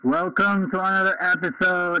Welcome to another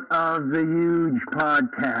episode of the Huge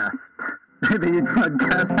Podcast. The Huge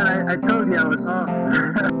Podcast, and I told you I was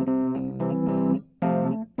off.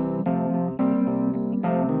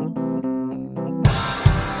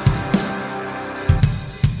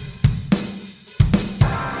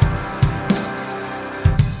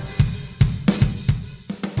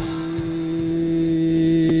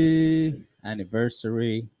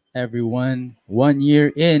 Anniversary, everyone. 1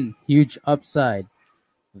 year in, huge upside.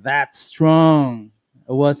 That's strong.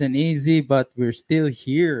 It wasn't easy, but we're still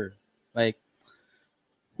here. Like,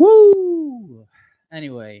 woo!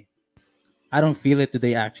 Anyway, I don't feel it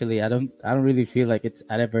today. Actually, I don't really feel like it's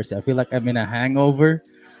anniversary. I feel like I'm in a hangover.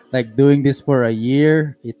 Like doing this for a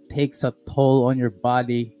year, it takes a toll on your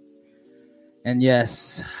body. And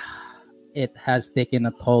yes, it has taken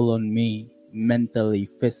a toll on me mentally,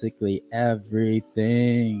 physically,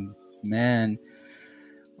 everything. Man,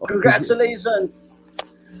 Congratulations!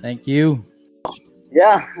 thank you.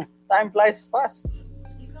 Yeah, time flies fast.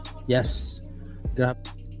 Yes. Grab.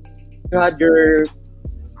 You had your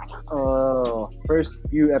first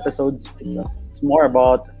few episodes. It's more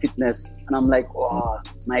about fitness, and I'm like, wow,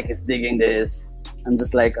 Mike is digging this. I'm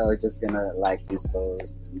just like, oh, just gonna like this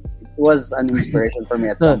post. It was an inspiration for me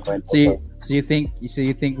at So, some point. so you think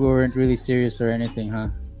we weren't really serious or anything, huh?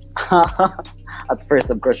 At first,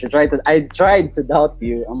 of course, I tried to doubt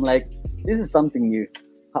you. I'm like, this is something new.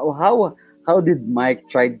 How did Mike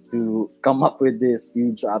try to come up with this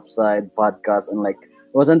huge upside podcast? And like,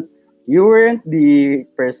 wasn't you weren't the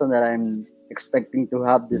person that I'm expecting to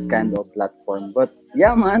have this kind of platform. But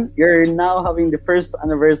yeah, man, you're now having the first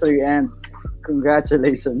anniversary, and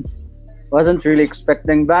congratulations. Wasn't really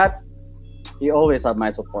expecting that. You always have my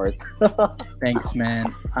support. Thanks,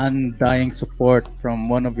 man. Undying support from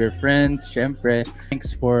one of your friends, syempre.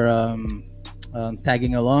 Thanks for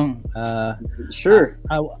tagging along. Sure.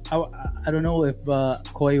 I don't know if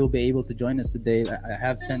Koi will be able to join us today. I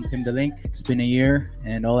have sent him the link. It's been a year,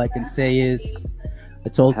 and all I can say is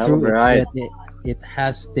it's all Hell true. right. It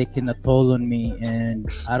has taken a toll on me, and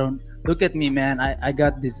I don't look at me, man. I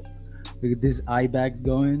got these eye bags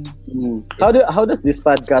going. How does this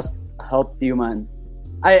podcast help you, man?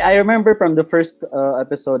 I remember from the first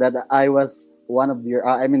episode that I was one of your.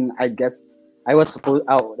 I guessed I was supposed.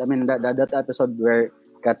 Oh, I mean that episode where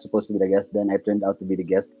got supposed to be the guest. Then I turned out to be the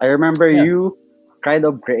guest. I remember Yeah. you kind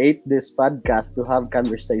of create this podcast to have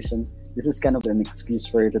conversation. This is kind of an excuse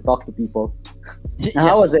for you to talk to people.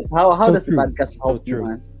 Now, how was it? How So does true. the podcast So help you, true.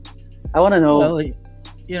 man? I want to know. Well,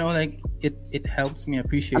 like it helps me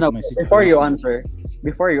appreciate Ano, my situation. before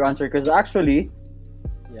you answer, because actually,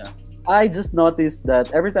 Yeah. I just noticed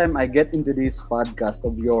that every time I get into this podcast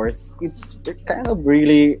of yours, it's kind of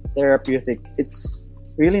really therapeutic. It's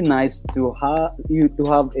really nice to have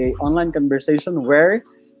a online conversation where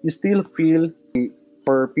you still feel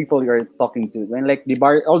for people you're talking to. When like the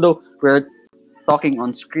bar, although we're talking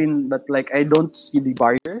on screen, but like I don't see the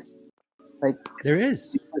barrier. Like There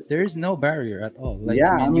is no barrier at all. Like,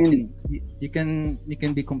 yeah, you can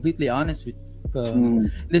be completely honest with. mm,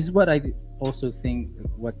 This is what I also think.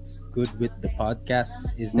 What's good with the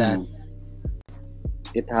podcasts is that mm,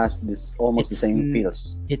 it has this almost the it's same n-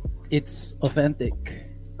 feels. it's authentic.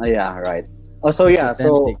 Yeah, right. Oh, so It's yeah,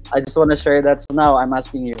 so authentic. I just want to share that. So now I'm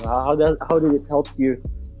asking you, how did it help you?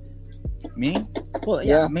 Me? Well,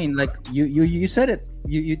 yeah. Yeah. I mean, like you said it.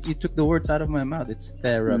 You took the words out of my mouth. It's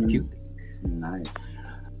therapeutic. Nice.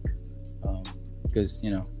 Because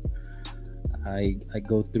I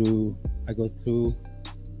go through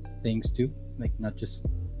things too, like not just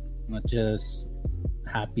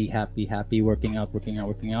happy working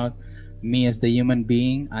out. Me as the human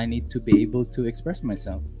being, I need to be able to express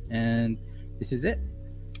myself, and this is it.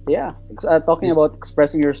 Yeah, talking This- about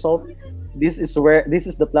expressing yourself, this is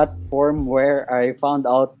the platform where I found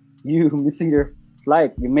out you missing your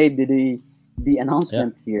flight. You made the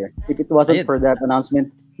announcement here. If it I wasn't did. for that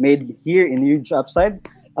announcement made here in Huge Upside,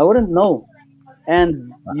 I wouldn't know.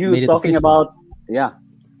 And you Made it talking official. about yeah,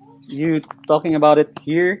 you talking about it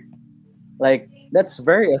here, like that's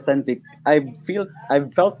very authentic. I've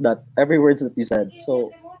felt that every words that you said. So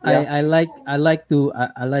yeah. I like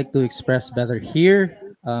to express better here,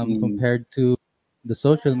 Mm, compared to the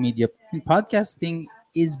social media. Podcasting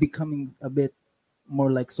is becoming a bit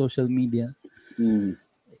more like social media, mm.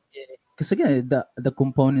 because again, the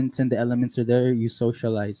components and the elements are there. You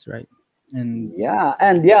socialize, right? And Yeah,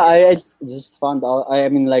 and yeah, I just found out. I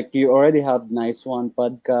mean, like you already have nice one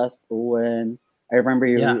podcast. When I remember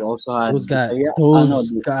yeah, you also had those this. guys Yeah, I know.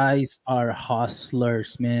 those guys are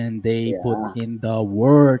hustlers, man. They put Yeah, in the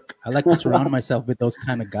work. I like to surround myself with those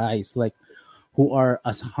kind of guys. Like, who are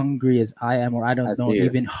as hungry as I am, or I I don't know, see you.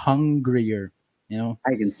 even hungrier. You know,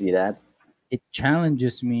 I can see that. it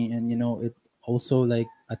challenges me, and it also, like,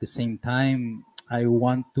 at the same time, I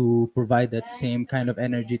want to provide that same kind of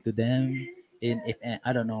energy to them. And if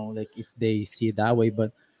I don't know, like, if they see it that way,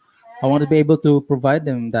 but I want to be able to provide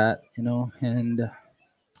them that, and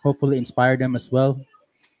hopefully inspire them as well,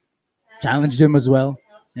 challenge them as well.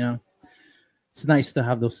 You know, it's nice to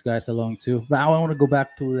have those guys along too. But I want to go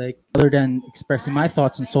back to, like, other than expressing my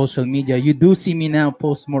thoughts on social media, you do see me now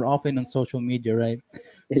post more often on social media, right?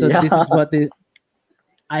 So Yeah. this is what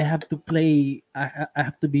I have to play. I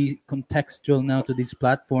have to be contextual now to these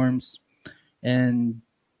platforms and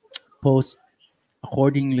post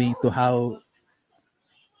accordingly to how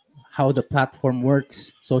the platform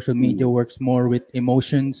works. Social media Mm, works more with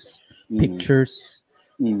emotions, mm, pictures,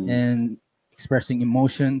 mm. and expressing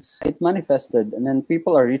emotions. It manifested, and then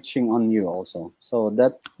people are reaching on you also. So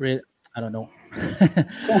that's I don't know.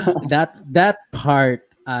 That part,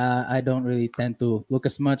 I don't really tend to look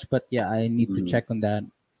as much, but yeah, I need to mm, check on that.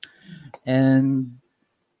 And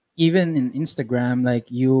even in Instagram,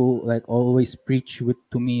 like, you, like, always preach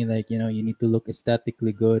to me, like, you need to look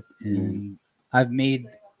aesthetically good. mm, And I've made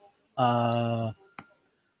a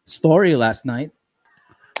story last night.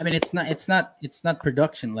 I mean, it's not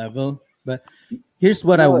production level, but here's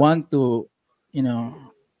what I no, want to, you know,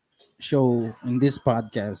 show in this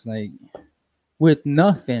podcast. Like, with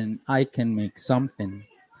nothing, I can make something.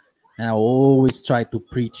 And I always try to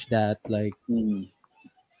preach that. Like, mm.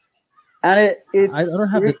 And I don't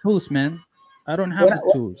have the tools, man. I don't when have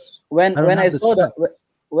the tools. when I don't when I have the saw that specs.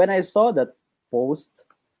 when I saw that post,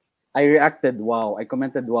 I reacted wow. I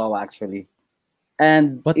commented wow actually,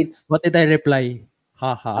 and What it's what did I reply?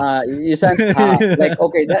 Haha. you sent like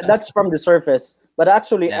okay that's from the surface, but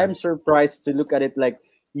actually Yeah. I'm surprised to look at it like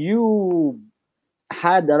you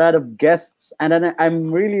had a lot of guests, and then I'm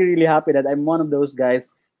really happy that I'm one of those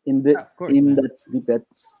guys Yeah, of course, man. that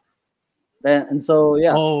snippets. And so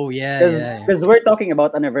yeah, Oh, yeah, because yeah, yeah. we're talking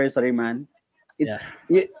about anniversary, man. Yeah.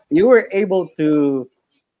 It's you were able to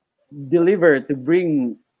deliver to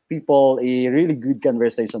bring people a really good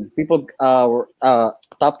conversation. People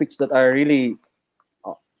topics that are really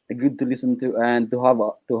uh, good to listen to and to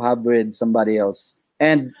have with somebody else.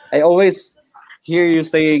 And I always hear you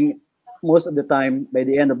saying most of the time by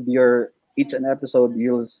the end of your each an episode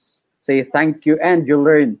you'll say thank you and you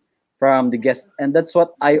learn from the guest, and that's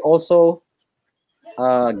what I also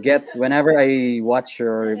get whenever I watch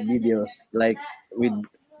your videos. Like with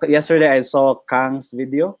yesterday, I saw Kang's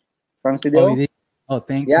video from Oh, you studio. did? Oh,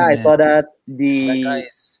 thank you, Yeah, I man. saw that. That guy The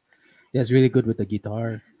is He's really good with the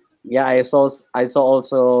guitar. yeah, I saw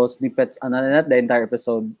also snippets. And not the entire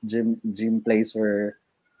episode. Jim plays for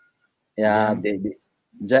yeah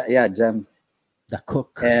Jam, yeah Jam the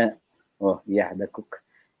cook. and oh yeah the cook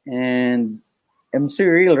and MC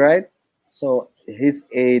Real, right? So he's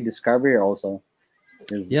a discovery also.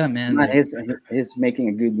 Is Yeah, man. man, Like, he's making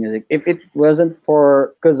a good music. If it wasn't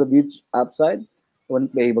for because of each upside, I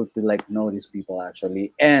wouldn't be able to like know these people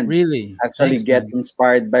actually and really, actually thanks, get man.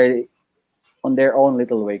 inspired by on their own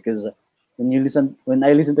little way. Because when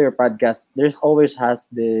I listen to your podcast, there's always has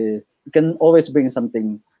the you can always bring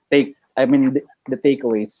something the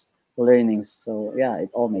takeaways, learnings. So yeah, it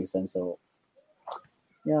all makes sense. So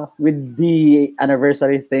yeah, with the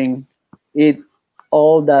anniversary thing, it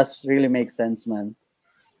all does really make sense, man.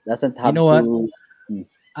 Doesn't You have know what? to. Hmm.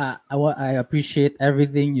 I appreciate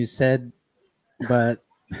everything you said, but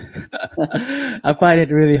I find it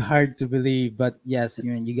really hard to believe. But yes,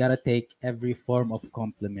 you gotta take every form of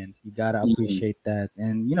compliment. You gotta Mm, appreciate that,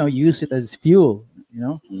 and use it as fuel.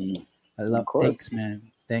 mm, I of love. Thanks, course. man.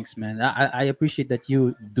 Thanks, man. I appreciate that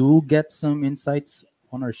you do get some insights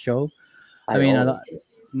on our show. I I mean, always.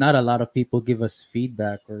 not a lot of people give us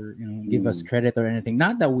feedback, or give us Mm, credit or anything.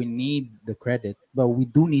 Not that we need the credit, but we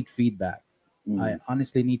do need feedback. I mm,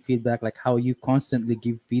 honestly need feedback, like how you constantly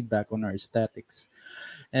give feedback on our aesthetics.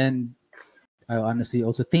 And I honestly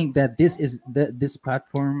also think that this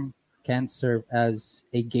platform can serve as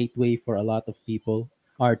a gateway for a lot of people,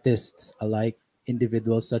 artists alike,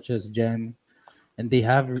 individuals such as Jem, and they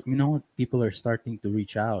have, people are starting to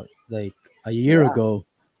reach out. Like, a year yeah. ago,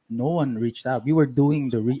 no one reached out. We were doing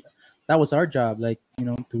that was our job, like,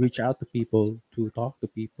 to reach out to people, to talk to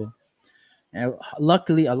people. And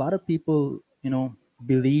luckily, a lot of people,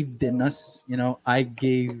 believed in us. I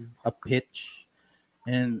gave a pitch,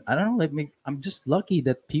 and I don't know, like, I'm just lucky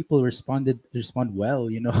that people respond well.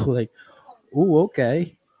 Like, oh,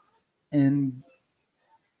 okay. And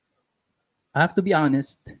I have to be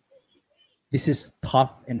honest, this is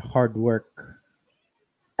tough and hard work.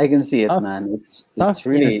 I can see it, Tough, man. It's tough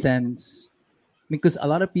in a really sense. because a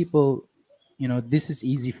lot of people, this is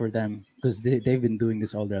easy for them because they've been doing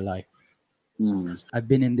this all their life. Mm, I've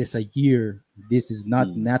been in this a year. This is not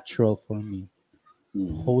mm, natural for me.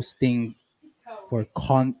 mm. Posting for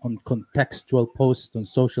on contextual posts on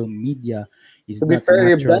social media is To be not fair,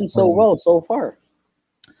 you've natural done for so me. well so far.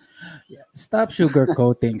 Stop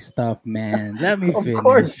sugarcoating stuff, man. Let me Of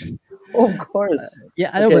course. finish. Of course.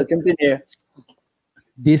 Yeah, I know, Okay, but continue.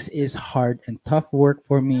 this is hard and tough work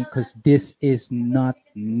for me because this is not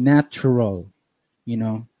natural, you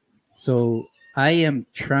know. So I am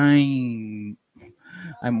trying.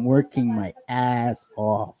 I'm working my ass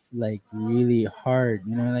off, like really hard.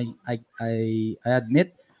 Like I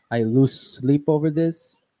admit I lose sleep over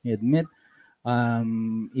this. I admit,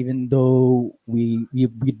 even though we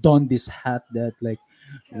don this hat that like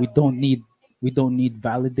we don't need we don't need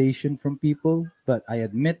validation from people, but I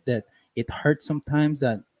admit that it hurts sometimes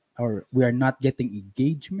that or we are not getting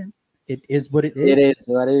engagement. It is what it It is. is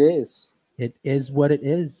what it is. It is what it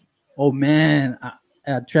is. Oh man,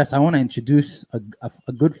 Tress, I want to introduce a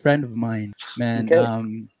good friend of mine, man.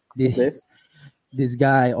 Okay, who's this? This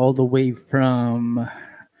guy all the way from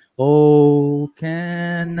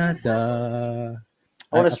Canada.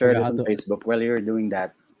 I want to I share forgot this how on to. Facebook while you're doing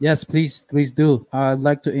that. Yes, please do. I'd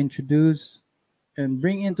like to introduce and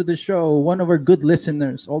bring into the show one of our good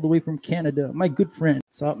listeners all the way from Canada, my good friend.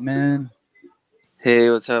 What's up, man? Hey,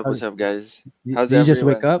 what's up? How's, What's up, guys? did How's you just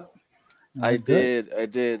wake everyone? up? I We're good. did, I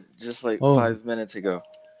did, just like Oh, 5 minutes ago.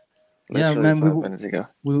 yeah, Literally man. five minutes ago.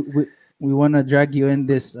 We want to drag you in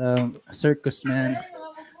this circus, man.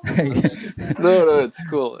 No, it's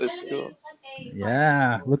cool. It's cool.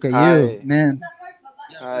 Yeah, look at you, Hi, man.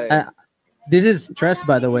 hi. Uh, this is Stress,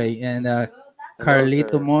 by the way, and Hello,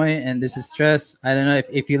 Carlito sir. Moy, and this is Stress. I don't know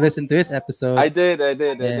if you listen to this episode. I did, I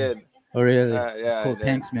did, I Yeah. did. Oh, really? Yeah, I Cool. did.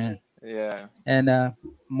 Thanks, man. Yeah. And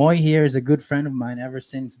Moy here is a good friend of mine ever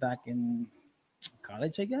since back in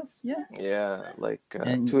college, I guess. Yeah. Yeah, like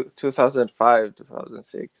And 2005,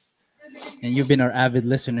 2006. you've been our avid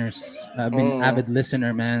listeners. I've been Mm, avid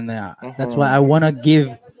listener, man. That's why mm-hmm. I want to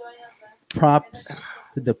give props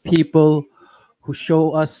to the people who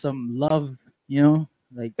show us some love.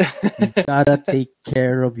 Like you gotta take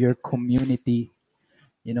care of your community.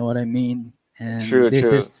 You know what I mean? And True, this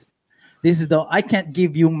true. is this is the I can't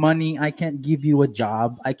give you money, I can't give you a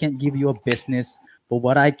job, I can't give you a business, but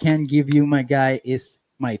what I can give you, my guy, is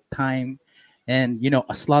my time and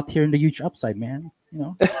a slot here in the huge upside, man.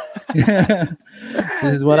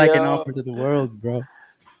 This is what I can Yo, offer to the world, bro.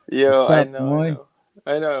 yo, What's I up, know, I Moy? know.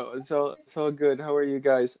 I know. So good. How are you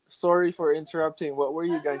guys? Sorry for interrupting. What were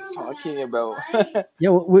you guys talking about? Yeah,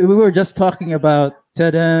 we were just talking about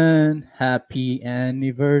ta-da, happy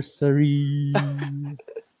anniversary.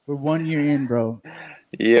 We're 1 year in, bro.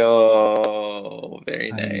 Yo,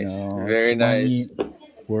 very I nice. know it's Very one year. nice.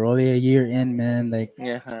 We're only a year in, man. Like,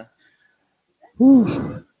 Yeah.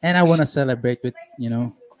 whew. And I want to celebrate with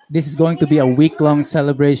This is going to be a week-long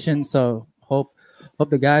celebration. So hope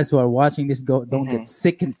the guys who are watching this don't Hmm. get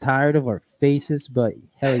sick and tired of our faces. But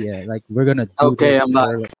hell yeah, like we're gonna do Okay, this I'm back.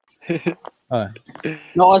 for. Uh,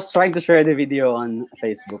 No, I was trying to share the video on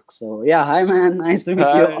Facebook. So yeah, hi man, nice to meet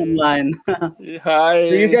you Hi. online. So you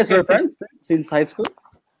Hi. guys were friends since high school,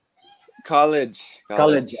 College. college.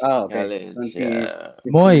 College. Oh, okay. College. Yeah.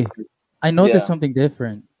 Moy, I noticed Yeah. something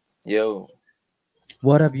different. Yo.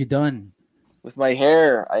 What have you done? With my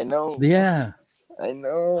hair. I know. Yeah. I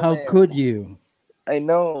know, How man. could you? I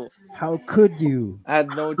know. How could you? I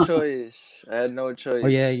had no choice. I had no choice. Oh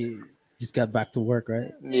yeah, you just got back to work,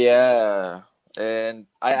 right? Yeah. And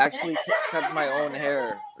I actually cut my own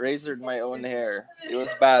hair, razored my own hair. It was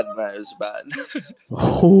bad, man. It was bad.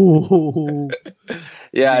 Oh,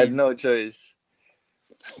 Yeah, I had man. no choice.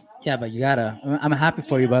 Yeah, but you gotta. I'm happy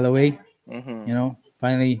for you, by the way. Hmm.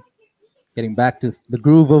 Finally getting back to the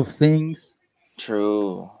groove of things.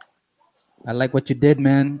 True. I like what you did,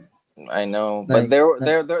 man. I know, but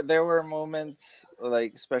Like, there were moments,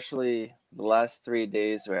 like especially the last 3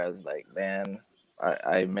 days, where I was like, man,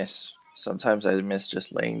 I miss. Sometimes I miss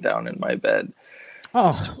just laying down in my bed.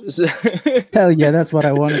 oh hell yeah, that's what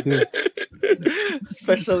I want to do.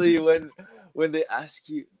 Especially when they ask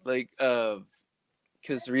you like,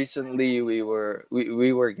 because recently we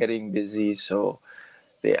were getting busy, so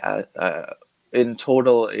they in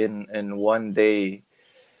total in one day,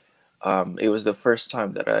 it was the first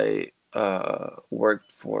time that I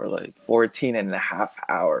worked for like 14 and a half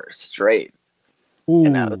hours straight,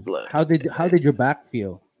 and I was Ooh, like, how did your back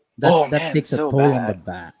feel? oh That man, takes a so toll on the bad.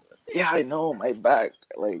 back. Yeah, I know, my back,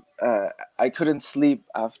 like I couldn't sleep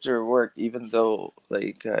after work, even though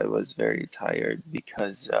like I was very tired,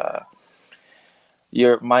 because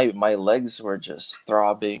my legs were just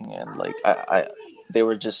throbbing, and like I they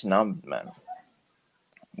were just numb, man. I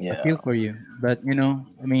Yeah. feel for you, but you know,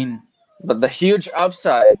 I mean, But the huge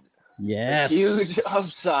upside, the yes, huge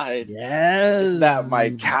upside yes, is that my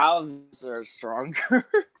calves are stronger.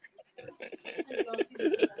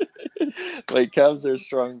 My calves are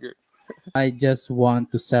stronger. I just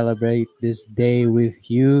want to celebrate this day with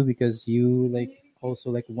you because you like also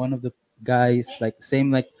like one of the guys like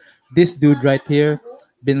same like this dude right here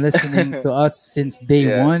been listening to us since day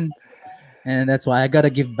Yeah. one, and that's why I gotta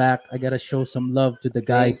give back. I gotta show some love to the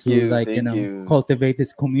guys Thank who you, like thank you. cultivate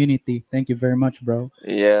this community. Thank you very much, bro.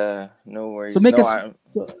 Yeah, no So worries. make No, us I'm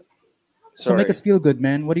so make sorry. us feel good,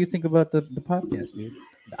 man. What do you think about the podcast, dude?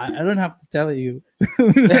 I don't have to tell you.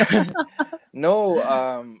 No,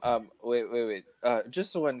 wait.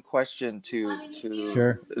 Just one question to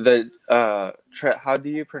Sure. the how do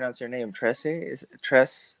you pronounce your name? Tresse? Is it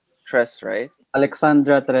Tress, right?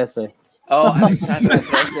 Alexandra Trece. Oh, Alexandra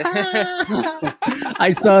Tresse.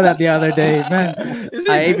 I saw that the other day, man. Is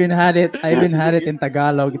I it even good? had it. I even Is had it it in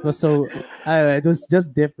Tagalog. It was so. It was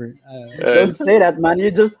just different. Don't say that, man.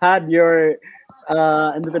 You just had your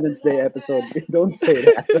Independence Day episode. Don't say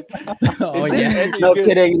that. Oh Is it yeah. any No good?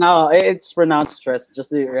 kidding. No, it's pronounced stress. Just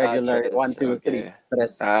the Ah, regular Tres. 1, 2, 3. Okay.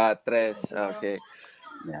 Tres. Tres. Okay.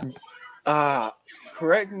 Yeah.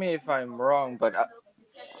 Correct me if I'm wrong, but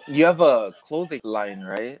you have a clothing line,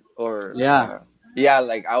 right? Or Yeah. yeah,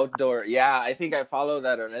 like outdoor. Yeah, I think I follow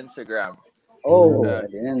that on Instagram. Oh, Uh, I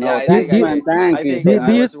didn't yeah, know. I think Thanks, I man. think- Thank I you think so I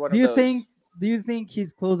much. was one do of you those. think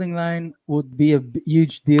his clothing line would be a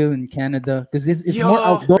huge deal in Canada? Because this is more Yo,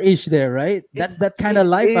 outdoor-ish there, right? That's that kind of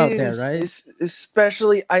life out there, right?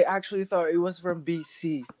 Especially, I actually thought it was from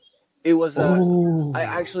BC. It was Oh, I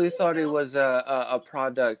actually thought it was a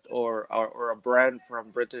product or a brand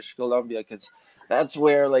from British Columbia, because that's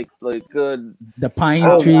where like good the pine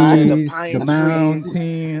Oh, man. the trees, pine the trees,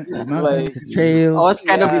 mountains, like the I trails. was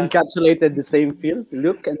kind of yeah. encapsulated the same feel,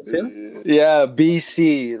 look and feel. Yeah,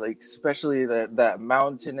 BC, like especially that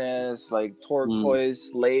mountainous, like turquoise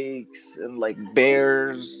lakes and like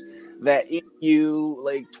bears that eat you,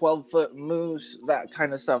 like 12-foot moose, that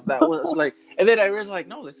kind of stuff. That was like, and then I was like,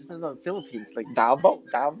 no, this isn't the Philippines, like Davao,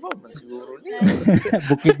 man siguro niya.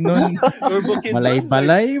 Bukidnon, Or Bukidnon,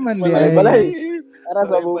 malay-balay man di Malay ay. Balay. Balay. Para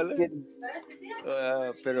sa Malay Balay. bukid.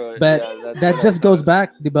 Pero But yeah, that's that what just I goes thought. back,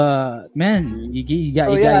 diba? Man, So, you yeah,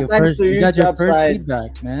 got your thanks first, to you got you, your first Upside.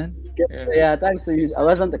 feedback, man. Yeah, thanks to you. I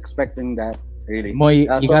wasn't expecting that, really. Moy,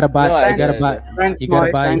 you So, gotta buy, No, I you gotta get buy, it. thanks, you gotta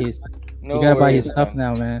Moy. buy Thanks. his, No you gotta buy his worries, stuff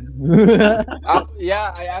man. now, man.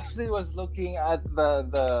 Yeah, I actually was looking at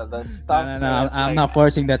the stuff. No, and I'm, it's I'm like, not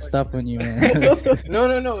forcing that stuff on you, man. no. It's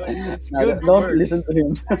No, good don't merch. listen to him.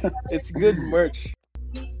 It's good merch.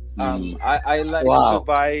 I like Wow. to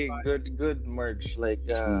buy good merch, like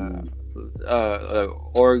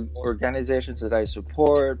organizations that I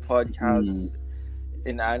support, podcasts.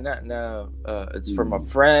 In Ana, it's from a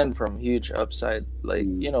friend from Huge Upside, like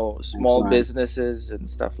small Excellent. businesses and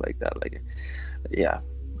stuff like that. Like, yeah,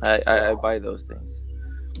 I buy those things.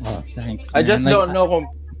 Oh, thanks. I Man. just Like, don't know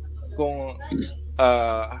kung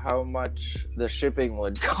how much the shipping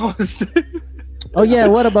would cost. oh yeah,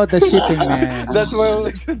 what about the shipping, man? That's my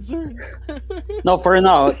only concern. No, for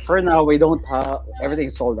now, we don't have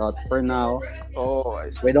everything's sold out. For now, Oh, I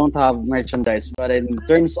see. we don't have merchandise. But in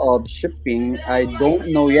terms of shipping, I don't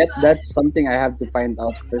know yet. That's something I have to find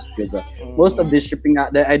out first, because most of the shipping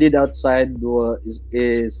that I did outside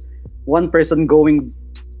is one person going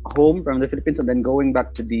home from the Philippines and then going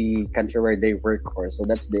back to the country where they work for. So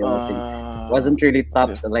that's the only thing. Wasn't really top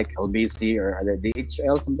like LBC or other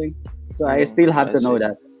DHL something. So I still have I to know see.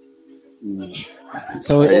 that.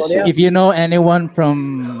 So So, yeah. if you know anyone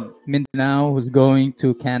from Mindanao who's going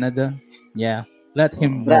to Canada, yeah, let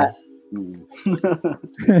him know. That.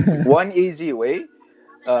 One easy way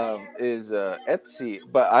is Etsy,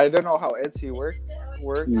 but I don't know how Etsy works.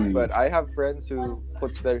 But I have friends who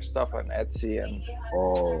put their stuff on Etsy, and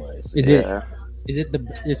Oh, I see. Is it yeah.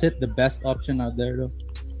 is it the best option out there though?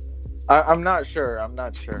 I'm not sure.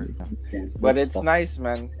 Yes, But good it's stuff. nice,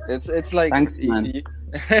 man. It's like Thanks, man.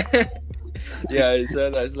 yeah, I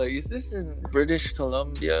said, I was like, is this in British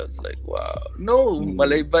Columbia? It's like, wow, no,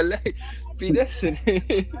 Malay Balay, Pinas.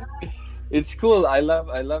 It's cool. I love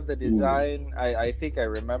the design. I think I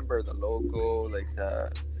remember the logo, like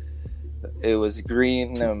it was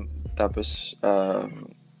green. Tapos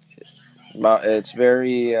it's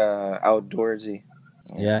very outdoorsy.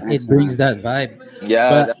 Yeah, Nice, it brings that vibe.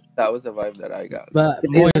 Yeah, But- that was the vibe that I got. But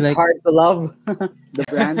It more is like hard to love the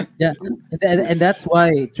brand. yeah, and that's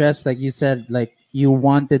why Tress, like you said, like you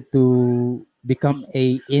wanted to become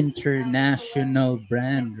a international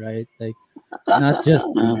brand, right? Like not just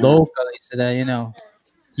locally, so that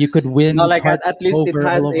you could win No, like hearts at least it over all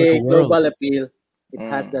has over the a world. global appeal. It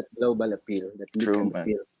has Mm, that global appeal, that you true, can man.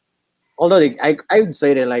 feel. Although like, I would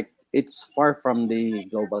say that like it's far from the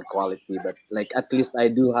global quality, but like at least I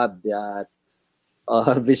do have that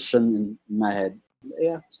vision in my head.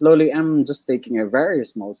 Yeah, slowly I'm just taking a very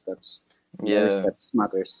small steps. Very Yeah. steps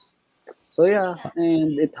matters. So yeah,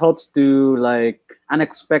 and it helps to like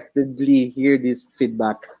unexpectedly hear this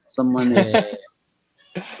feedback. Someone Yeah, is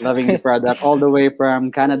loving the product all the way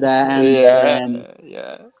from Canada, and Yeah, then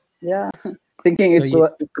yeah, yeah, thinking so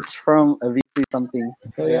it's from a VC something.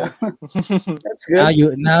 So yeah. yeah, that's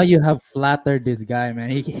now good. you have flattered this guy,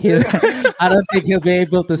 man. I don't think he'll be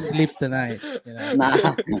able to sleep tonight.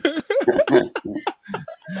 Nah,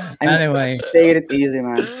 I'm Anyway, taking it easy,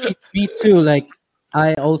 man. me too. Like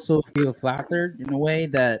I also feel flattered in a way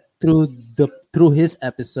that through his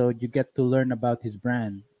episode, you get to learn about his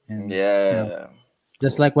brand, and Yeah.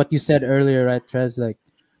 just like what you said earlier, right, Trez? Like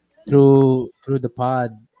through the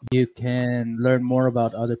pod, you can learn more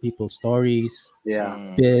about other people's stories, Yeah.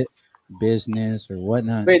 Mm. bit business or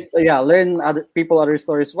whatnot. Wait, yeah, learn other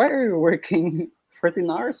stories. Why are you working 14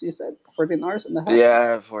 hours? You said 14 hours and a half.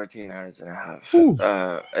 Yeah, 14 hours and a half. Ooh,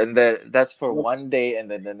 And then that's for What's one day, and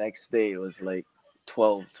then the next day it was like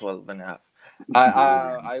 12 and a half.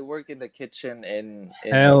 I work in the kitchen in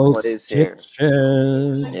the Hell's place here.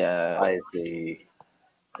 Kitchen. Yeah, I see.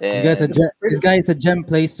 and It's This pretty. guy is a gem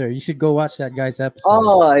placer. You should go watch that guy's episode.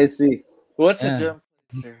 Oh, I see. what's a Yeah. jump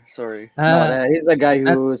placer? Sorry. No, Uh, he's a guy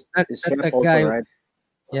that, who's is that's chef the also, guy. right?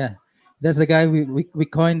 Yeah, that's the guy. We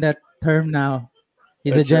coined that term now.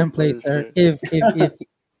 He's A a jump gem placer. placer.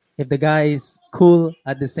 If the guy is cool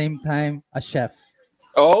at the same time, a chef.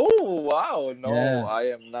 Oh wow! No, Yeah. I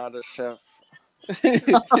am not a chef. But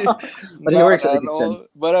he Not works at the at kitchen. all.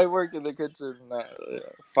 But I work in the kitchen.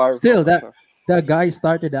 Far Still, from a chef. that guy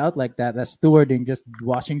started out like that, as stewarding, just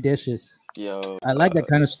washing dishes. Yo. I like that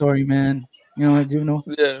kind of story, man. Yeah.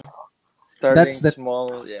 Starting That's the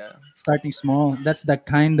small. Yeah. starting small. That's the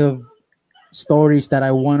kind of stories that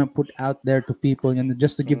I want to put out there to people, and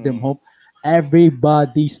just to give them Mm. hope.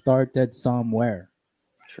 Everybody started somewhere.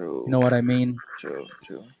 True. You know what I mean? True.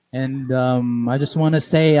 True. And I just want to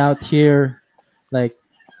say out here, like,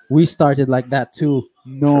 we started like that too.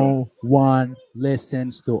 True. No one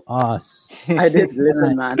listens to us. I did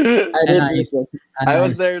listen, man. I And did I, listen. and I I,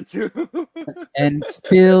 was there too. and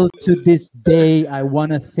still to this day, I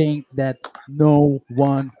want to think that no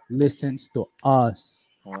one listens to us.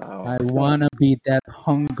 Wow. I want to be that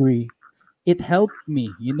hungry. It helped me.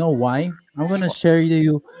 You know why? I'm going to share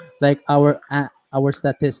you like our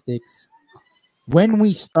statistics. When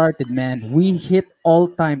we started, man, we hit all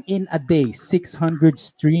time in a day 600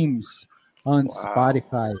 streams on Wow.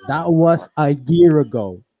 Spotify. That was a year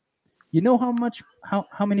ago. You know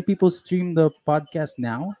how many people stream the podcast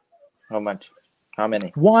now? How much? How many?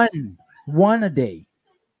 One a day.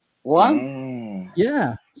 One? Mm.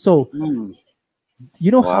 Yeah. So Hmm. you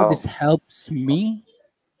know how Wow. this helps me?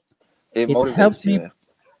 It It helps motivates me you.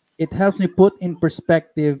 it helps me put in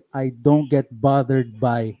perspective. I don't get bothered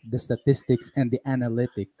by the statistics and the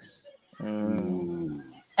analytics. Mm.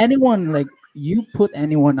 Anyone, like, you put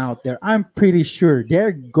anyone out there, I'm pretty sure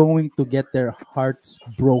they're going to get their hearts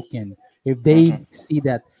broken if they see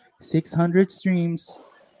that 600 streams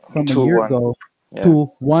from a Two year one. ago Yeah.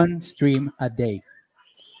 to one stream a day.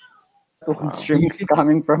 One Wow. stream is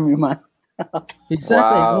coming from you, man.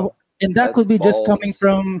 Exactly. Wow. And that That's could be just coming balls.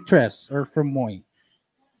 from Tres or from Moy.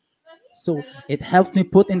 So it helps me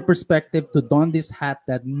put in perspective to don this hat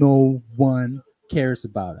that no one cares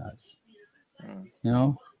about us. Mm. You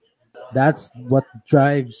know, that's what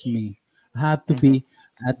drives me. I have to be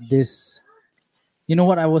at this. You know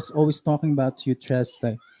what I was always talking about to you, Tres?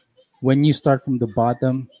 Like when you start from the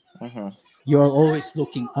bottom, Mhm. you're always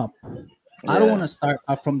looking up. I don't want Yeah. to start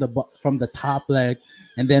up from the top, like,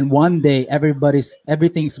 and then one day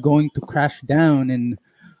everything's going to crash down, and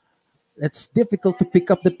it's difficult to pick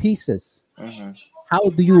up the pieces. Mhm. How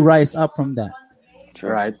do you rise up from that? True.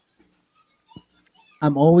 Right.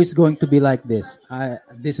 I'm always going to be like this.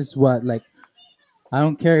 This is what, like, I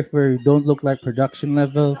don't care if we don't look like production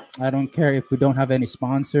level. I don't care if we don't have any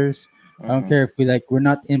sponsors. I don't Mhm. care if we're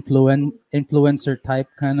not influencer type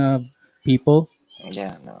kind of people.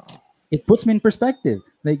 Yeah. No. It puts me in perspective.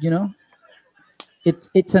 Like,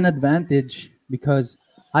 it's an advantage because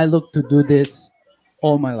I look to do this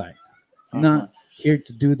all my life. I'm Mhm. not here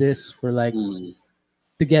to do this for, like, Hmm.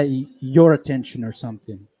 to get your attention or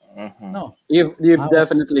something. Mhm. No. You've I-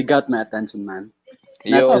 definitely got my attention, man.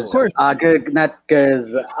 Not Oh, of because Yo. course. not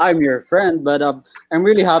because I'm your friend, but I'm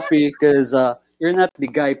really happy because you're not the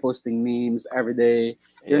guy posting memes every day.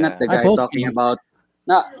 You're not Yeah. the I guy post talking memes. about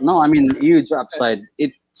no, no. I mean, huge upside.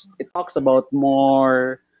 It talks about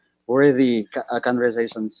more worthy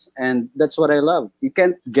conversations, and that's what I love. You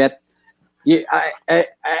can't get.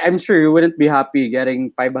 I'm sure you wouldn't be happy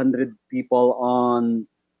getting 500 people on,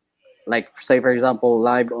 like, say for example,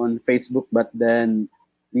 live on Facebook, but then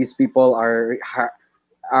these people are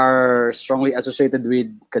strongly associated with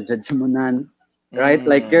Kajajamunan, right?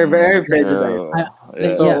 Like you're very Like prejudiced. I True.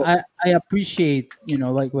 like Yeah. yeah, So I appreciate,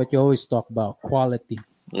 like what you always talk about, quality.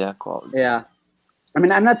 Yeah. Quality. yeah, I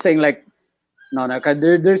mean, I'm not saying like no, no, 'cause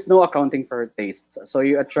there's no accounting for tastes. So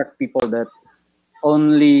you attract people that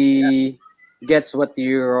only gets what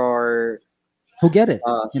you're, Who get it?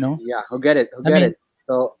 yeah, who I get mean, it.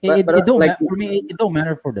 So, it, but it don't like, matter for me. It don't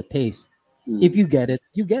matter for the taste. If mm, you get it,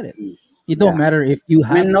 you get it. mm, It don't yeah. matter if you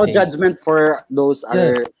I mean, have no taste. judgment for those Yeah,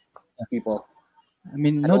 other people. I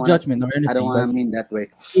mean, I no don't want to. judgment or I don't anything, want but to mean that way.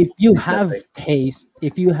 if you It that have way. taste,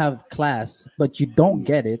 if you have class, but you don't Mm,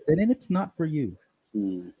 get it, then it's not for you.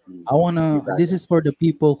 mm, mm. I wanna. This Exactly. is for the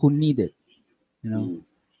people who need it. You know, Mm,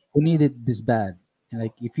 who need it this bad. And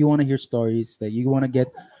like, if you want to hear stories, that you want to get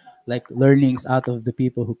like learnings out of the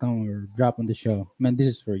people who come or drop on the show, man, this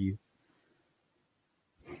is for you.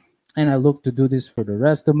 And I look to do this for the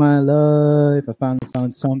rest of my life. I finally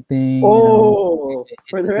found something. oh,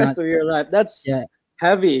 for the It's not. rest of your life. Yeah, That's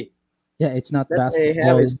heavy. yeah. It's not That's a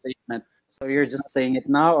heavy basketball. statement. So you're It's not. just saying it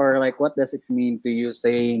now, or like, what does it mean to you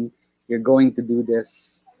saying you're going to do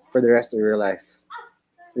this for the rest of your life?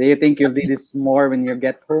 Do you think you'll do this more when you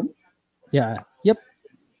get home? Yeah. Yep.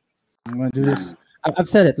 I'm gonna do this. Mm. I've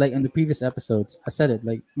said it like in the previous episodes. I said it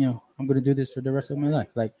like, I'm gonna do this for the rest of my life.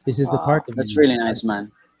 Like, this is the Wow, part of me that's that really nice,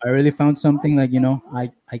 man. I really found something like,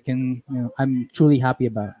 I can, I'm truly happy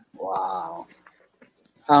about. Wow.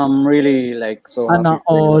 I'm really like so Sana happy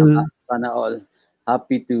for you. all. Sana all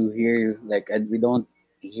happy to hear you. Like, and we don't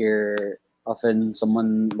hear often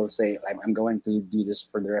someone will say, I'm going to do this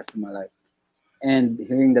for the rest of my life. And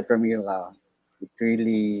hearing that from you, it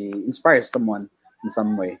really inspires someone in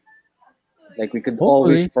some way. Like, we could all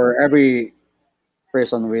wish Hopefully. for every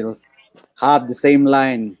person will have the same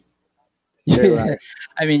line in their Yeah. life.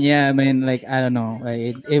 I mean, yeah, I mean, like, I don't know.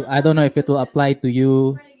 Like, I don't know if it will apply to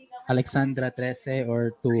you, Alexandra Trece,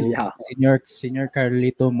 or to Yeah. Senior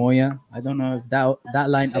Carlito Moya. I don't know if that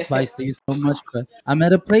line applies to you so much, but I'm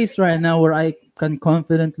at a place right now where I can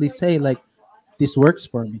confidently say, like, this works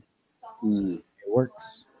for me. Mm. It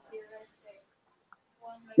works.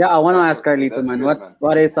 Yeah, I want to That's ask okay. Carlito, That's man, good, man.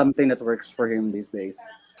 what is something that works for him these days?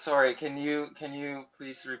 Sorry, can you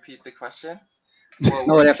please repeat the question? What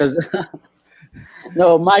No, works? because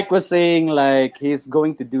no, Mike was saying like he's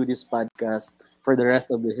going to do this podcast for the rest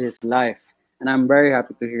of his life, and I'm very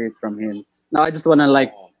happy to hear it from him. Now, I just want to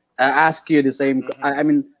like Oh. ask you the same. Mm-hmm. I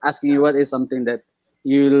mean, asking you what is something that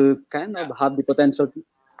you'll kind of have the potential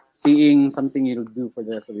seeing something you'll do for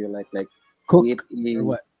the rest of your life, like be it Cook or in,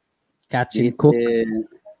 what? Catch be and it cook. in,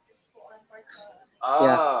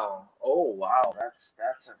 yeah. Oh wow,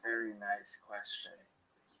 that's a very nice question.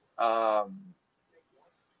 Um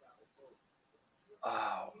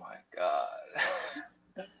oh my god.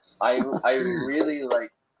 I would really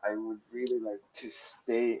like to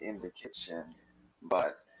stay in the kitchen,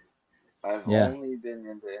 but I've Yeah. only been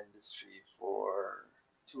in the industry for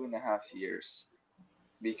 2.5 years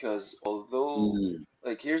because although Mm,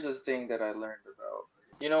 like here's the thing that I learned about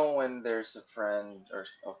when there's a friend or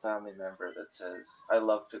a family member that says I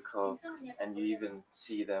love to cook, and you even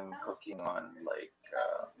see them cooking on like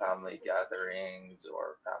family gatherings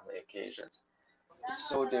or family occasions. It's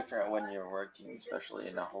so different when you're working, especially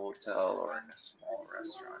in a hotel or in a small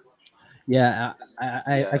restaurant. Yeah. 'Cause,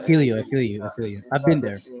 I yeah, feel you. I feel you. I feel you. it's I've been not the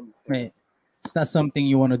there. same thing. Mate, it's not something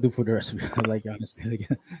you want to do for the rest of your life, like, honestly.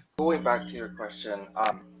 Like, Going back to your question,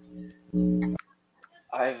 I've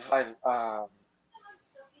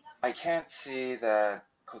I can't say that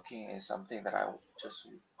cooking is something that I just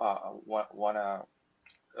wanna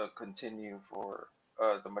continue for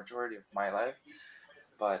the majority of my life.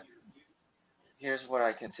 But here's what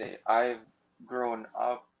I can say: I've grown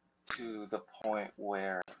up to the point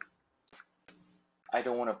where I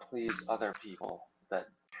don't want to please other people that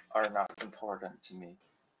are not important to me.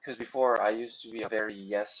 Because before I used to be a very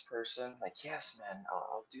yes person, like yes, man,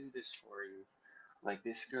 I'll do this for you. Like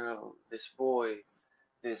this girl, this boy,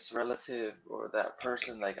 this relative, or that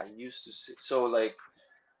person. Like I used to see. So like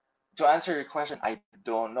to answer your question, I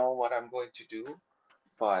don't know what I'm going to do,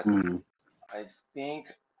 but mm, I think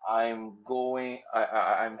I'm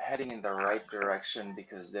heading in the right direction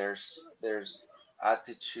because there's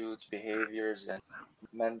attitudes, behaviors, and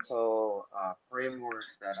mental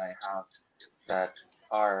frameworks that I have that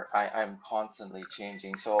I'm constantly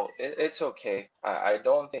changing. So it's okay. I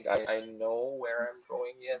don't think I know where I'm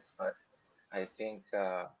going yet, but I think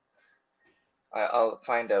I'll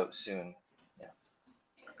find out soon. Yeah.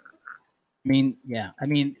 I mean, yeah. I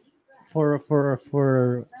mean,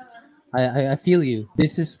 for I feel you.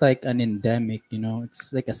 This is like an endemic.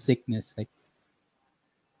 It's like a sickness. Like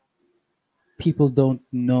people don't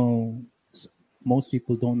know. Most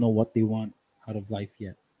people don't know what they want out of life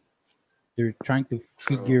yet. They're trying to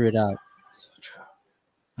True. figure it out. So true.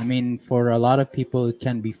 I mean, for a lot of people, it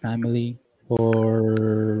can be family.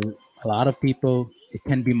 For a lot of people, it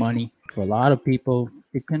can be money. For a lot of people,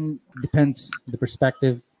 it can depends the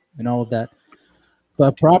perspective and all of that.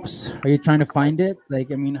 But props, are you trying to find it?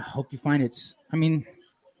 Like, I mean, I hope you find it. I mean,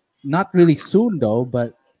 not really soon though,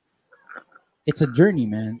 but it's a journey,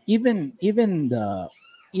 man. Even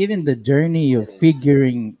the journey It of is.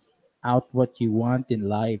 figuring out what you want in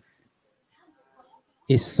life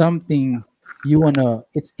is something you wanna.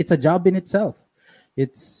 It's a job in itself.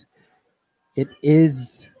 It's it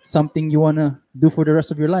is something you wanna do for the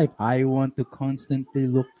rest of your life. I want to constantly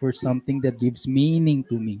look for something that gives meaning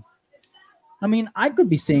to me. I mean, I could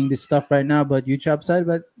be saying this stuff right now about YouTube side,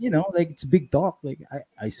 but like it's big talk. Like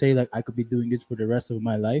I say, like I could be doing this for the rest of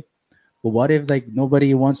my life. But what if like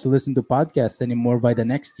nobody wants to listen to podcasts anymore by the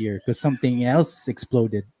next year because something else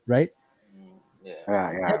exploded, right? Yeah.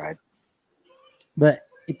 Yeah, yeah, right. But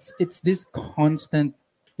it's this constant.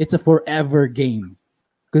 It's a forever game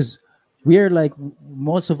because we're like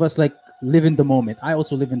most of us like live in the moment. I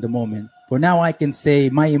also live in the moment. For now, I can say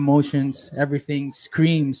my emotions, everything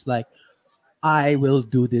screams like I will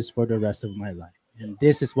do this for the rest of my life. And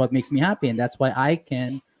this is what makes me happy. And that's why I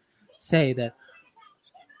can say that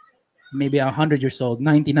maybe 100 years old,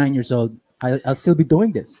 99 years old, I'll still be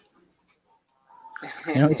doing this.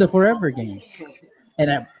 It's a forever game.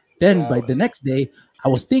 And then by Wow. the next day, I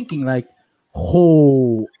was thinking like,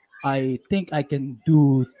 oh, I think I can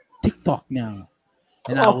do TikTok now.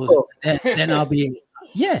 And I was, Oh, then I'll be,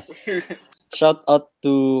 yeah, shout out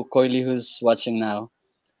to Coily who's watching now.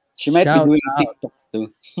 She might be shout doing out. TikTok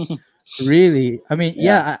too. Really. I mean, Yeah.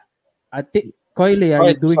 yeah, I think, Koile, are Sorry,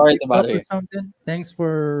 you doing sorry to TikTok bother or you. something? Thanks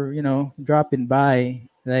for, dropping by.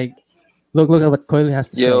 Like, look at what Koile has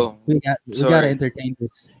to say. Yo, We gotta sorry. entertain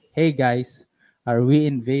this. Hey guys, are we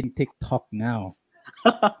invading TikTok now?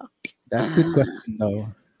 That good question though.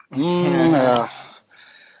 Mm,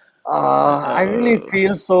 I really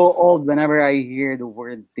feel so old whenever I hear the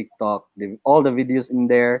word TikTok. All the videos in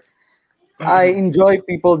there. I enjoy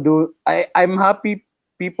people do. I'm happy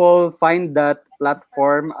people find that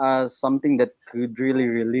platform as something that could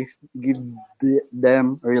really give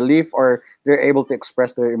them relief, or they're able to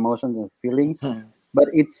express their emotions and feelings. But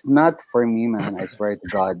it's not for me, man. I swear to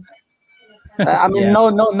God. I mean, Yeah.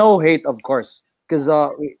 no hate, of course, because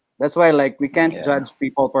that's why like we can't Yeah. judge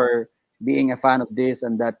people for being a fan of this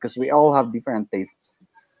and that, because we all have different tastes.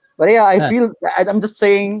 But yeah, I Uh, feel. I'm just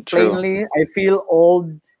saying True. plainly, I feel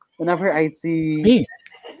old whenever I see me,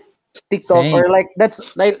 TikTok, same. or like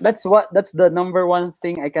that's the number one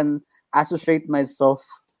thing I can associate myself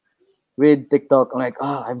with TikTok. I'm like,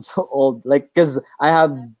 I'm so old. Like, cause I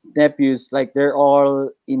have nephews, like they're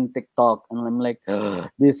all in TikTok, and I'm like,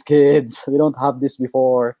 these kids, we don't have this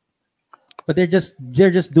before. But they're just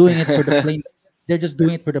doing it for the plain. They're just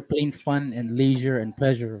doing it for the plain fun and leisure and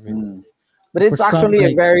pleasure of it. Mm. But But for it's some, actually a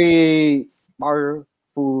like very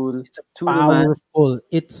powerful it's a tool, man. powerful.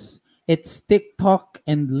 It's TikTok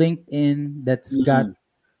and LinkedIn that's got Mm.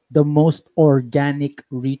 the most organic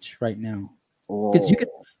reach right now. Because you could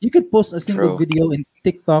Oh. you could post a single True. video in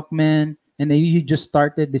TikTok, man, and then you just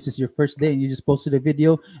started. This is your first day, and you just posted a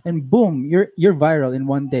video, and boom, you're viral in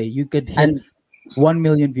one day. You could hit And 1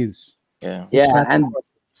 million views. Yeah. It's yeah, that powerful.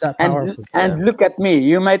 It's that powerful. and Yeah. look at me.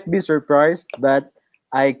 You might be surprised, but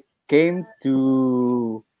I came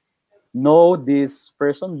to know this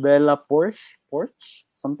person, Bella Porsche,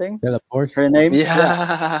 something. Bella Porsche. Her name, yeah,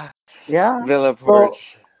 Yeah. yeah. Villa So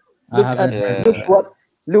Porch. I look haven't at heard of look her. Yeah. what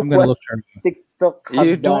I'm look gonna what look her up. TikTok You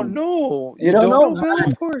have don't done. know. You You don't don't know? know Villa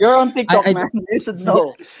You're Porch. on TikTok, I man. You should yeah,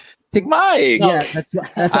 know. Tik, Mike. yeah, No,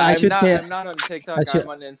 that's why I I'm should not. pay. I'm not on I TikTok. should, I'm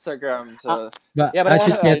on Instagram. uh, So but yeah, but I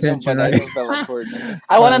should pay I know, attention, but I right? know Bella Porch.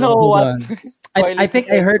 I wanna know Hold what on. I Coily's think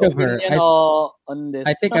I heard of her. opinion on I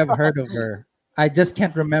this. think I've heard of her. I just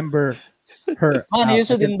can't remember her. Man, you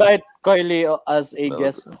should invite Coily as a Bella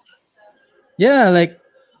guest. Porch. Yeah, like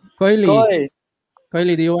Koili. Coy,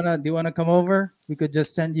 Koili, do you wanna come over? We could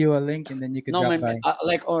just send you a link and then you could no, drop maybe by.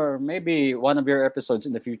 like, or maybe one of your episodes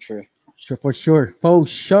in the future. Sure, for sure. For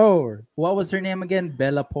sure. What was her name again?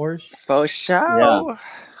 Bella Porsche? For sure.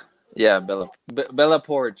 Yeah, Bella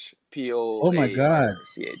Porch. Oh my God.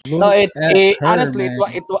 Porch. No, Look at her, honestly man.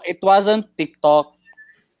 it wasn't TikTok.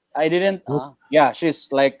 I didn't. Look. Yeah,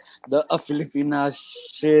 she's like a Filipina.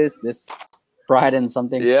 She's this pride and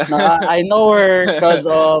something. Yeah. No, I know her because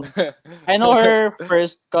of. I know her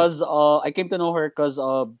first because I came to know her because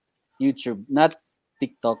of YouTube, not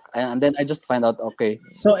TikTok, and then I just find out. Okay,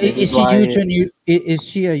 So this is is she why. huge on you? Is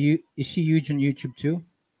she huge on YouTube too?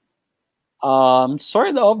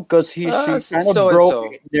 Sort of because she kind of so and broke so.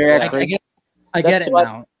 their Yeah. I record. get I That's get it what-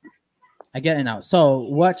 now. I get it now. So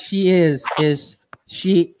what she is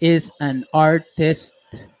she is an artist.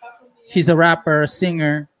 She's a rapper, a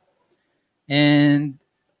singer, and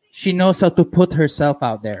she knows how to put herself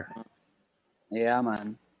out there. Yeah,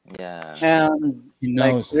 man. Yeah. And She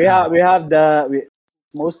like knows.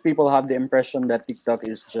 most people have the impression that TikTok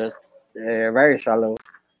is just very shallow.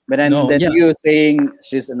 But then, No, yeah. you saying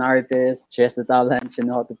she's an artist, she has the talent, she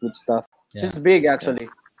know how to put stuff. Yeah. She's big actually.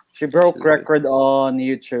 She broke She's big. record on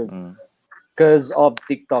YouTube Mm. because of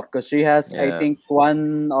TikTok. Because she has, I Yeah. think,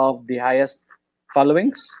 one of the highest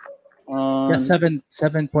followings. Yeah,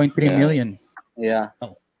 7.3 Yeah. million. Yeah.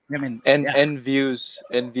 I mean, And yeah. and views.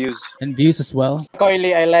 And views as well.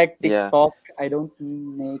 Coily, I like Yeah. TikTok. I don't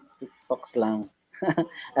make TikToks lang.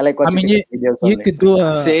 I like watching I mean, videos you only. could do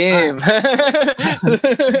a Same.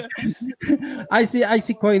 I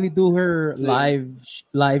see Coily do her Same.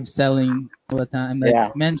 live selling all the time. Like,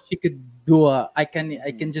 Yeah. man, she could do I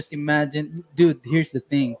can just imagine, dude. Here's the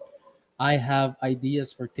thing, I have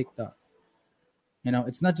ideas for TikTok. You know,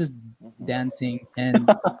 it's not just dancing and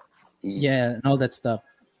yeah and all that stuff.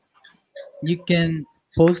 You can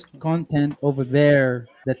post content over there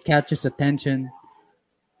that catches attention,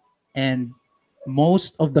 and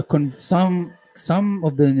most of the some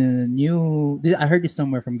of the new I heard this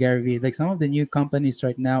somewhere from Gary Vee, like some of the new companies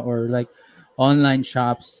right now or like online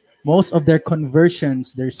shops, most of their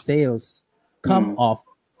conversions, their sales come off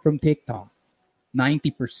from TikTok.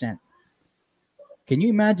 90%. Can you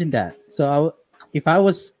imagine that? So if I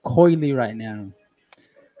was Coily right now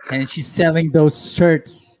and she's selling those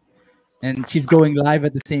shirts and she's going live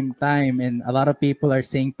at the same time and a lot of people are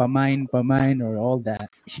saying pamain or all that,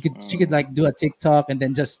 she could like do a TikTok and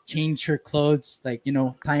then just change her clothes, like, you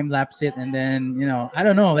know, time lapse it, and then, you know, I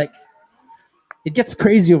don't know, like it gets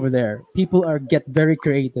crazy over there. People get very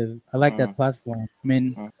creative. I like that platform. I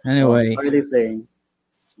mean, anyway, What are they saying?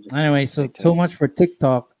 so much for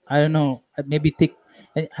TikTok. I don't know, maybe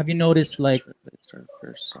have you noticed like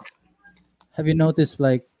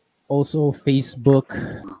also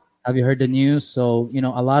Facebook? Have you heard the news? So, you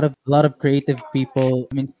know, a lot of creative people.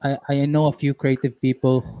 I mean, I know a few creative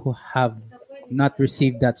people who have not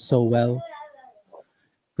received that so well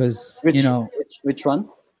because, you know, Which one?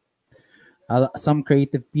 some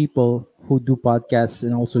creative people who do podcasts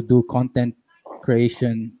and also do content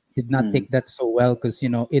creation did not take that so well because, you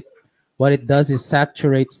know, what it does is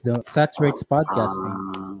saturates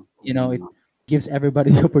podcasting. You know, it gives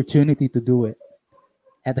everybody the opportunity to do it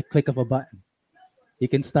at the click of a button. You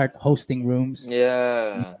can start hosting rooms.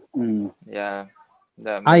 Yeah. Mm. Yeah.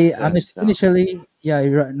 That makes sense now. Initially, yeah,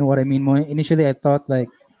 you know what I mean, Moy. Initially, I thought like,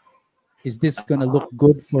 is this gonna look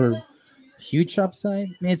good for huge upside?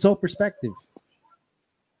 I mean, it's all perspective.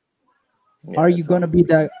 Yeah, Are you that's gonna be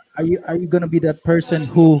that? Are you gonna be that person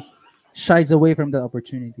who shies away from the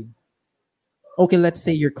opportunity? Okay, let's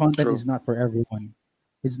say your content True. is not for everyone.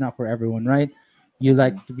 It's not for everyone, right? You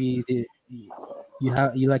like to be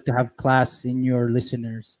you like to have class in your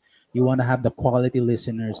listeners. You want to have the quality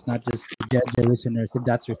listeners, not just the JJ listeners, if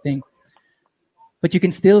that's your thing. But you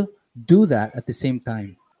can still do that at the same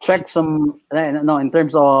time. Check some. No, in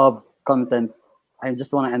terms of content, I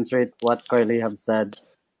just want to answer it what Carly have said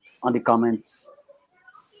on the comments.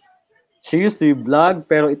 She used to blog,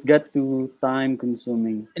 pero it got too time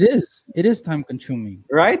consuming. It is. It is time consuming.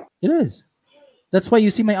 Right? It is. That's why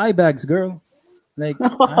you see my eye bags, girl. Like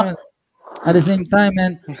at the same time,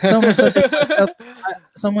 man.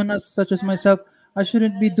 Someone such as myself, I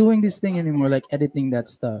shouldn't be doing this thing anymore, like editing that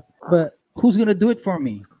stuff. But who's gonna do it for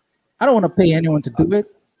me? I don't want to pay anyone to do it.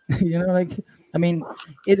 You know, like, I mean,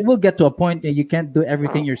 it will get to a point that you can't do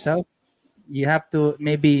everything yourself. You have to,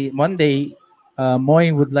 maybe one day,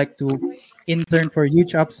 Moy would like to intern for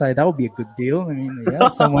Huge Upside. That would be a good deal. I mean, yeah,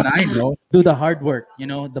 someone I know do the hard work. You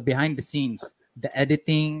know, the behind the scenes, the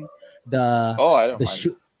editing, the I don't the mind.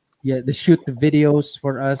 shoot. Yeah, the shoot the videos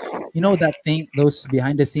for us. You know that thing, those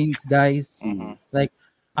behind the scenes guys. Like,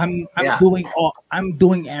 I'm Yeah. I'm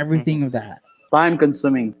doing everything of that. Time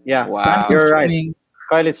consuming. Yeah. Wow. You're right. Consuming.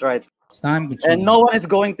 Carly's right. It's time And consuming. no one is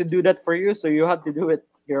going to do that for you, so you have to do it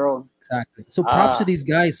your own. Exactly. So props to Ah. these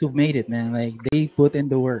guys who've made it, man. Like they put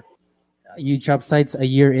in the work. Huge upsides a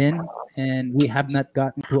year in, and we have not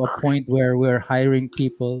gotten to a point where we're hiring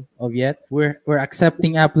people of yet. We're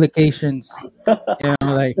accepting applications. You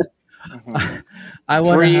know, like Mhm. I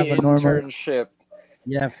want to Free have a normal, internship.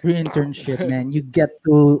 free internship, man. You get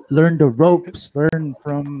to learn the ropes, learn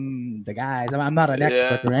from the guys. I'm not an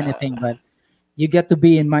expert or anything, but you get to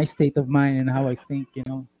be in my state of mind and how I think. You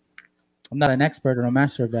know, I'm not an expert or a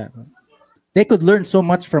master of that. But they could learn so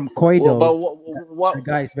much from Well, but Koido. what The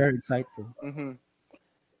guy is very insightful. mhm.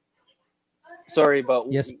 Sorry, but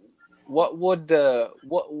Yes. what would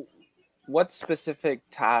what specific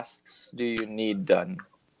tasks do you need done?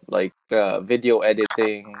 Like video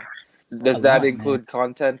editing? Does A that lot, man. include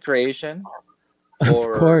content creation? Of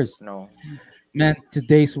Or course. no? Man,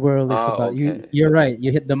 today's world is Ah, about you. okay. You're right.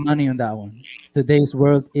 You hit the money on that one. Today's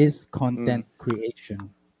world is Mm, content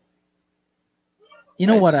creation. You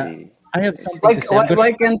know I what? see. I have I see. something to say.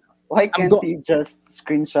 Why I'm can't go. you just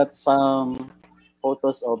screenshot some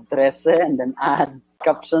photos of Trece and then add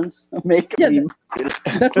captions? Make a Yeah, meme.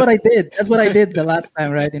 that's what I did. That's what I did the last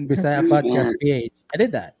time, right? In Bisaya Podcast PH. I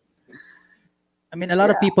did that. I mean, a lot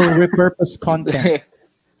of Yeah. people repurpose content.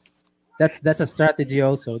 That's a strategy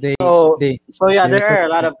also. So They yeah, they there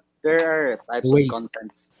repurpose are types of ways.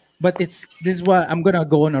 contents. But this is what I'm gonna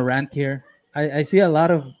go on a rant here. I see a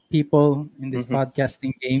lot of people in this Mhm.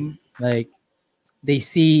 podcasting game, like they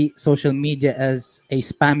see social media as a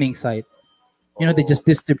spamming site. You know, they just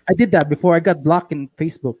distribute. I did that before. I got blocked in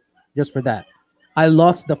Facebook just for that. I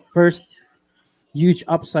lost the first huge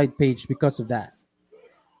upside page because of that.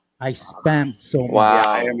 I spammed so much. Yeah,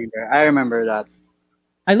 Wow. I remember that.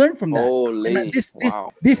 I learned from that. And Holy.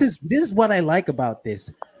 Wow. this is what I like about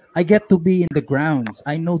this. I get to be in the grounds.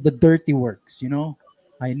 I know the dirty works, you know.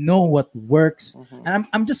 I know what works. Mhm. And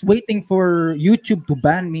I'm just waiting for YouTube to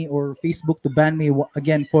ban me or Facebook to ban me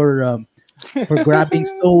again for grabbing.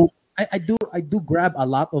 So I do grab a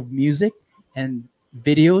lot of music and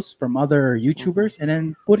videos from other Mhm. YouTubers and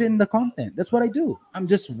then put in the content. That's what I do. I'm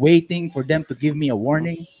just waiting for them to give me a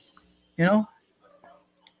warning, you know.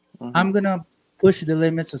 I'm Mhm. gonna push the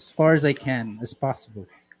limits as far as I can as possible.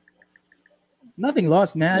 Nothing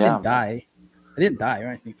lost, man. I Yeah, didn't man. die. I didn't die or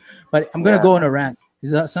anything. But I'm gonna Yeah, go on a man. rant.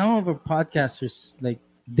 Is that some of our podcasters like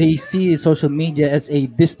they see social media as a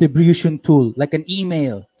distribution tool, like an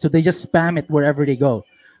email. So they just spam it wherever they go.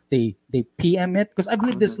 They PM it because I've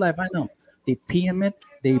lived this Mhm. life. I know. They PM it.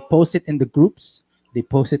 They post it in the groups. They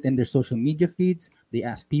post it in their social media feeds. They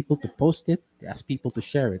ask people to post it. They ask people to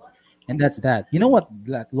share it, and that's that. You know what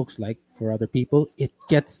that looks like for other people?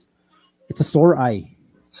 It's a sore eye.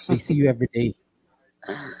 They see you every day.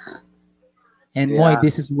 And Moy, Yeah.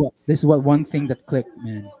 this is what one thing that clicked,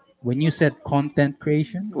 man. When you said content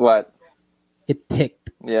creation, What? it ticked.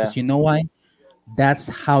 Yeah. Because you know why? That's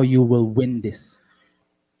how you will win this.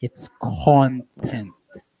 It's content.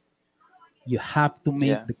 You have to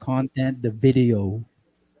make Yeah. the content, the video,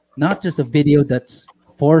 not just a video that's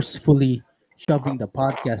forcefully shoving the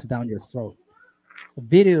podcast down your throat. A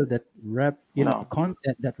video that No.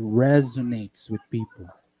 content that resonates with people.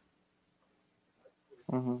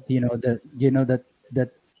 Mhm.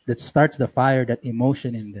 That starts the fire, that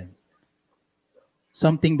emotion in them.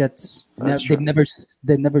 Something That's they've true.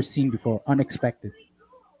 never seen before, unexpected.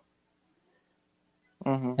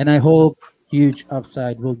 Mhm. And I hope huge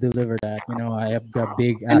upside will deliver that. You know, I have got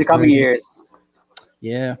big In the coming aspirations. years,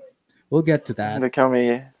 Yeah, we'll get to In that. the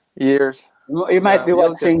coming years. you might Yeah, be you'll get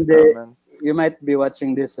watching to that, man.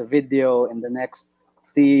 this video in the next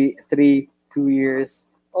 2 years.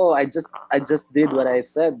 Oh, I just did what I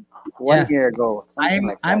said one Yeah, year ago, something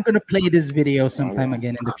like I'm that. gonna play this video sometime Yeah.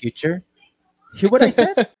 again in the future. Hear what I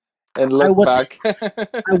said? And I look was back.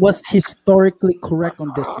 I was historically correct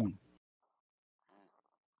on this one.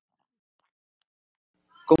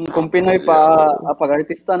 Kung Pinoy pa Yo.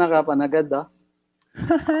 pag-artista na ka panagad ah.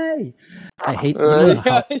 Hey, I hate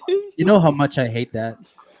Yeah. you know how much I hate that.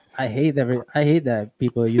 I hate that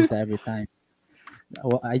people use that every time.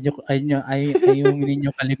 Yung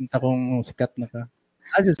ninyo kalimta kong sikat na ka.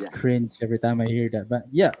 I just cringe every time I hear that. But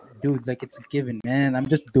yeah, dude, like it's a given, man. I'm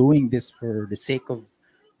just doing this for the sake of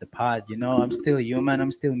the pod. You know, I'm still human.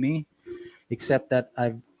 I'm still me, except that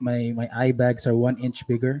my eye bags are 1 inch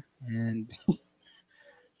bigger, and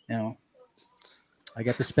you know I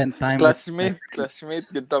get to spend time with my Classmate,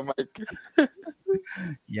 kita Mike.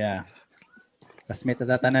 yeah. Classmate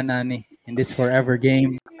na tanan nani in this forever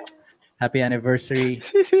game. Happy anniversary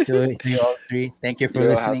to you all three. Thank you for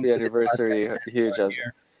Yo, listening happy to this anniversary, podcast. huge.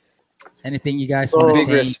 Anything you guys want to Big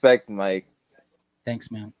say? respect, Mike.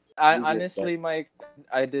 Thanks, man. Huge honestly, Mike,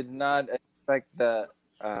 I did not expect that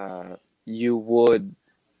you would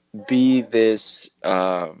be this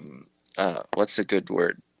what's a good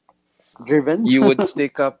word? driven. You would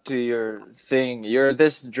stick up to your thing. You're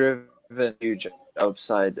this driven, huge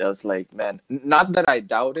upside. I was like, man, not that I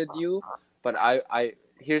doubted you, but I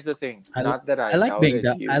here's the thing. I, Not that I I like being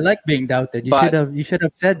doubted you. I like being doubted. But You should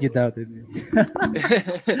have said you doubted me.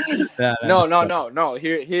 no, no, no, no.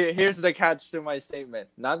 Here's the catch to my statement.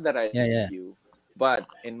 Not that I Yeah, hate yeah. you, but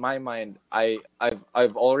in my mind,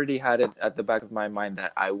 I've already had it at the back of my mind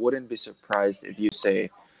that I wouldn't be surprised if you say,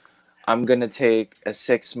 I'm gonna take a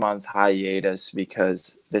 6-month hiatus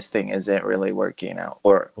because this thing isn't really working out,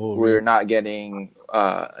 or Oh, we're really? not getting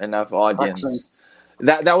enough audience. Actions.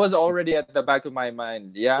 That was already at the back of my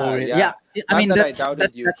mind. Yeah, Oh, really? yeah. Yeah. I Not mean, that I that's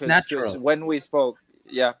doubted you, that's because natural. when we spoke,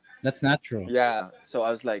 yeah, That's natural. yeah. So I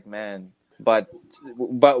was like, man, but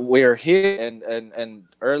we're here, and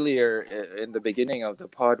earlier in the beginning of the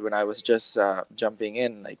pod when I was just jumping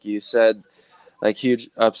in, like you said, like huge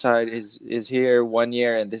upside is here 1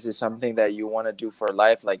 year, and this is something that you want to do for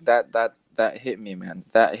life. Like that hit me, man.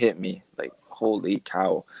 That hit me. Like holy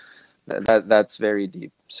cow, that's very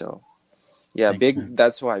deep. So yeah, Thanks, man.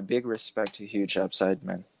 That's why big respect to huge upside,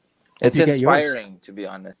 man. Hope It's you get yours. inspiring, to be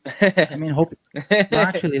honest. I mean, hope. No,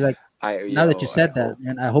 actually, like now that you said that, hope.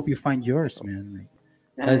 and I hope you find yours, man. Like,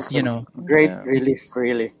 And as it's you a know, great Yeah. relief,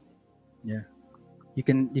 really. you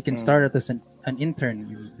can start as an intern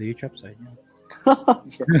in the huge upside, you know,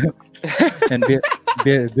 and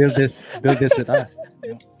build this with us.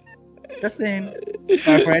 You know? Just saying,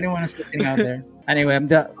 for anyone who's listening out there. Anyway,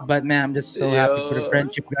 but man, I'm just so happy for the Yo.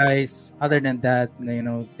 friendship, guys. Other than that, you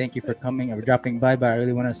know, thank you for coming or dropping by. But I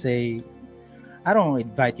really want to say, I don't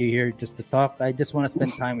invite you here just to talk. I just want to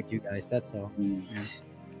spend time with you guys. That's all. Mm.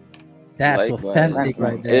 That's Likewise. authentic,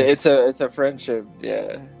 right there. It's a friendship.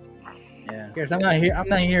 Yeah. Yeah, because I'm not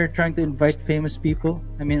here trying to invite famous people.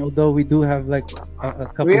 I mean, although we do have like a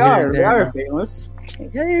couple We here are, and we there. are but- famous.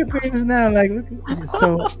 Yeah, you're famous now. Like, look,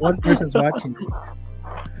 so one person's watching.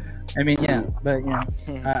 I mean, yeah, but you know,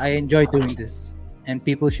 I enjoy doing this, and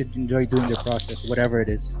people should enjoy doing the process, whatever it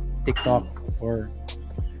is, TikTok or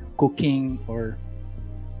cooking or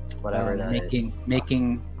Whatever that is.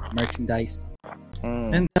 making merchandise.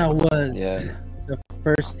 Mm. And that was Yeah. the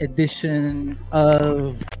first edition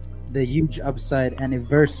of the Huge Upside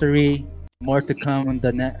anniversary. More to come on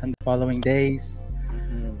the following days,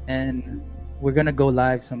 Mhm. and we're gonna go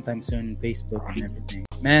live sometime soon on Facebook and everything.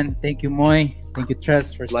 Man, thank you, Moy. Thank you,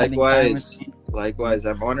 Tress, for spending time with Likewise. me Likewise.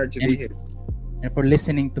 I'm honored to be here. and for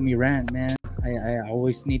listening to me rant, man. I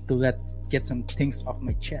always need to get some things off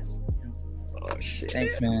my chest. Oh shit.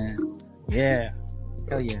 Thanks, man. Yeah,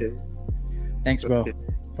 hell yeah. Okay. Thanks, bro, Okay.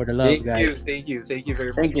 for the love, Thank you. guys. Thank you. Thank you very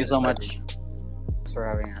much. Thank you so for much. having me. Thanks for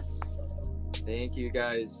having us. Thank you,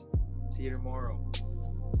 guys. See you tomorrow.